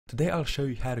Today I'll show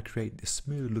you how to create this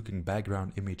smooth looking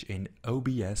background image in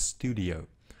OBS Studio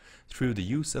through the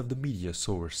use of the Media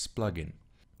Source plugin.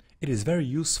 It is very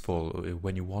useful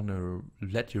when you want to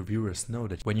let your viewers know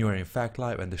that when you are in fact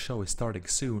live and the show is starting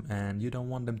soon and you don't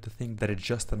want them to think that it's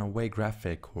just an away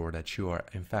graphic or that you are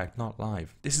in fact not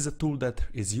live. This is a tool that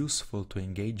is useful to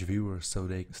engage viewers so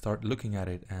they start looking at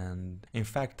it and in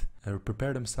fact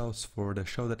prepare themselves for the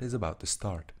show that is about to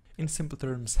start. In simple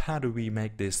terms, how do we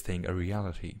make this thing a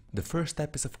reality? The first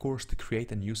step is of course to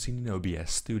create a new scene in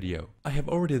OBS Studio. I have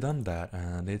already done that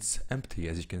and it's empty,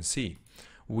 as you can see.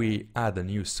 We add a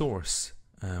new source,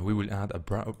 we will add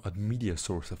a media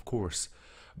source of course,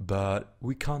 but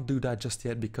we can't do that just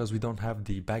yet because we don't have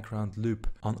the background loop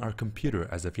on our computer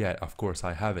as of yet. Of course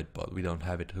I have it, but we don't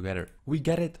have it together. We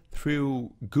get it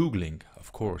through Googling,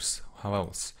 of course, how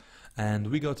else? And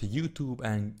we go to YouTube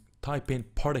and type in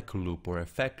particle loop or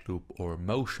effect loop or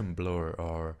motion blur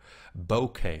or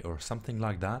bokeh or something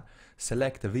like that.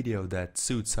 Select a video that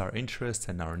suits our interests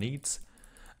and our needs.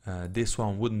 This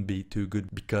one wouldn't be too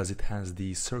good because it has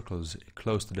these circles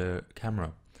close to the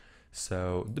camera.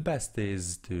 So the best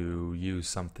is to use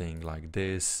something like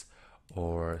this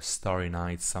or Starry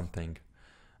Night, something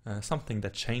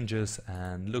that changes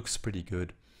and looks pretty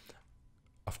good.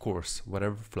 Of course,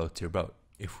 whatever floats your boat.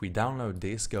 If we download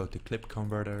this, go to Clip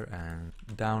Converter and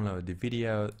download the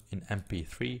video in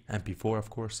MP3, MP4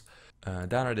 of course.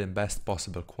 Download in best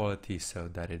possible quality so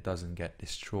that it doesn't get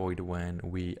destroyed when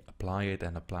we apply it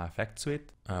and apply effects to it.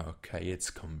 Okay,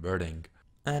 it's converting.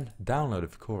 And download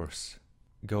of course.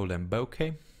 Golden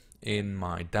Bokeh. In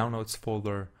my downloads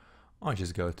folder, I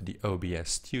just go to the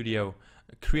OBS Studio,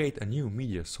 create a new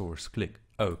media source, click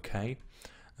OK.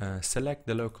 Select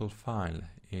the local file.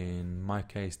 In my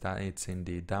case that it's in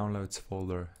the downloads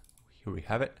folder. Here we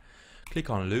have it. Click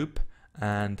on loop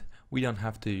and we don't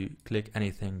have to click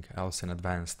anything else in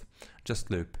advanced, just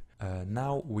loop.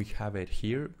 Now we have it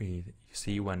here. You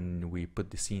see when we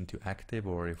put the scene to active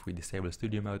or if we disable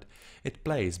studio mode, it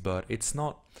plays, but it's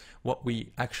not what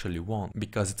we actually want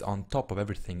because it's on top of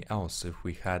everything else. If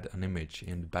we had an image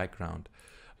in the background,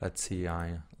 let's see,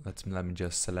 let me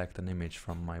just select an image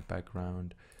from my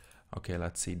background. Okay,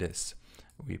 let's see this.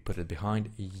 We put it behind,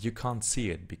 you can't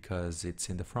see it because it's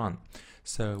in the front.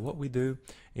 So what we do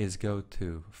is go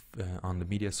to, on the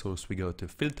media source, we go to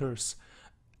filters,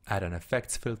 add an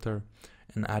effects filter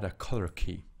and add a color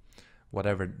key.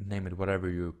 Name it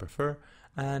whatever you prefer,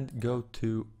 and go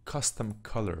to custom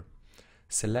color.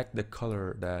 Select the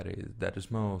color that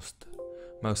is most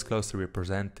closely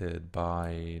represented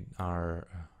by our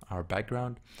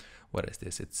background. What is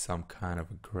this? It's some kind of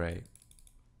a gray.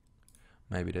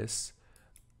 Maybe this.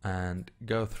 And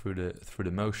go through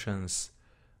the motions,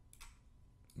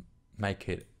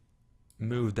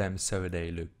 move them so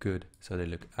they look good, so they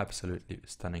look absolutely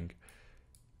stunning.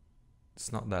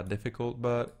 It's not that difficult,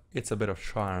 but it's a bit of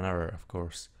trial and error, of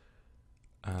course.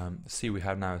 See, we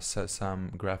have now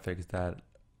some graphics that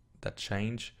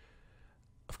change.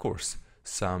 Of course,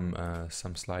 some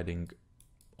sliding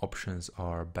options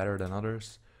are better than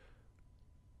others.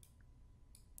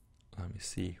 Let me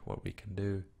see what we can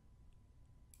do.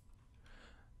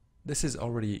 This is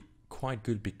already quite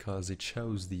good because it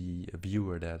shows the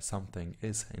viewer that something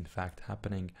is in fact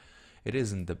happening. It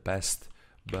isn't the best,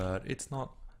 but it's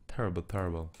not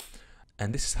terrible.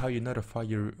 And this is how you notify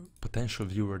your potential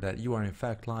viewer that you are in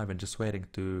fact live and just waiting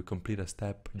to complete a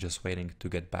step, just waiting to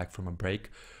get back from a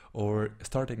break or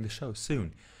starting the show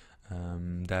soon.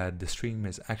 That the stream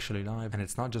is actually live and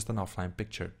it's not just an offline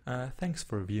picture. Thanks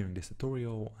for viewing this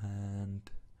tutorial and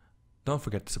don't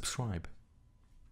forget to subscribe.